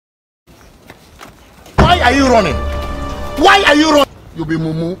are you running? Why are you running? You be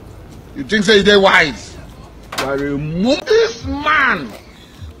mumu. You think say they wise? You are a mumu. This man.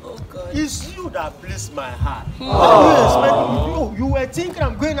 Oh God. It's you that bless my heart. Oh. You were thinking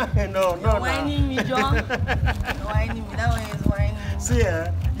I'm going to no. Whining me, John. Whining me. That one is whining me. See,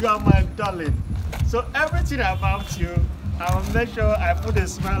 you are my darling. So everything about you, I will make sure I put a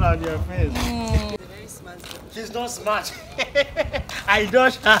smile on your face. She's a very smart girl. She's not smart. I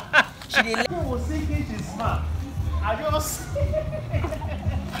don't. She did. People was thinking she's smart. I just.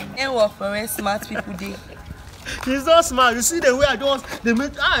 And what for very smart people do? She's not smart. You see the way I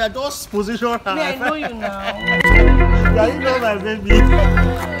just position her. Me, I know you now. Yeah, you know my baby.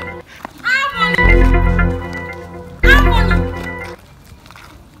 Arabmoney.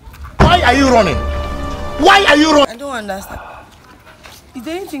 Why are you running? Why are you running? I don't understand. Is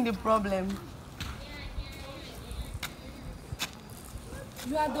anything the problem?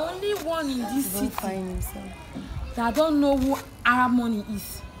 You are the only one in this city Find himself. that don't know who Arabmoney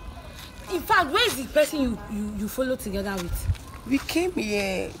is. In fact, where is the person you follow together with? We came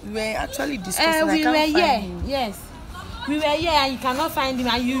here. We were actually discussing. We were find here. him. Yes, we were here, and you cannot find him,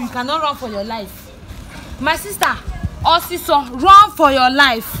 and you cannot run for your life. My sister, also run for your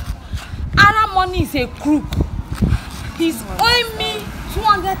life. Arabmoney is a crook. He's owing me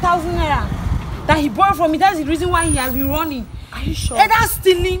 200,000 naira that he borrowed from me. That's the reason why he has been running. Are you sure? Either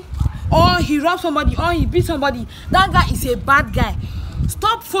stealing, or he robbed somebody, or he beat somebody. That guy is a bad guy.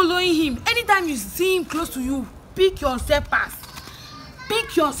 Stop following him. Anytime you see him close to you, pick your steppers.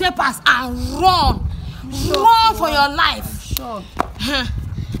 Pick your steppers and run. Run for your life. Sure.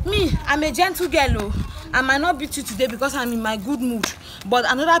 Me, I'm a gentle girl. Oh. I might not beat you today because I'm in my good mood. But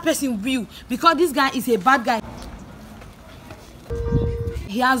another person will, because this guy is a bad guy.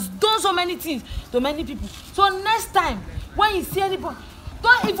 He has done so many things to many people. So next time, when you see anybody,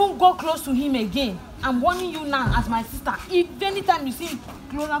 don't even go close to him again. I'm warning you now as my sister. If anytime you see him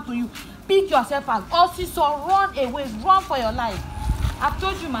closer to you, pick yourself up. Also, so run away, run for your life. I've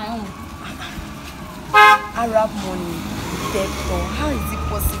told you my own. Arabmoney, debtor. How is it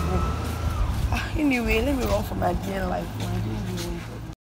possible? Anyway, let me run for my dear life.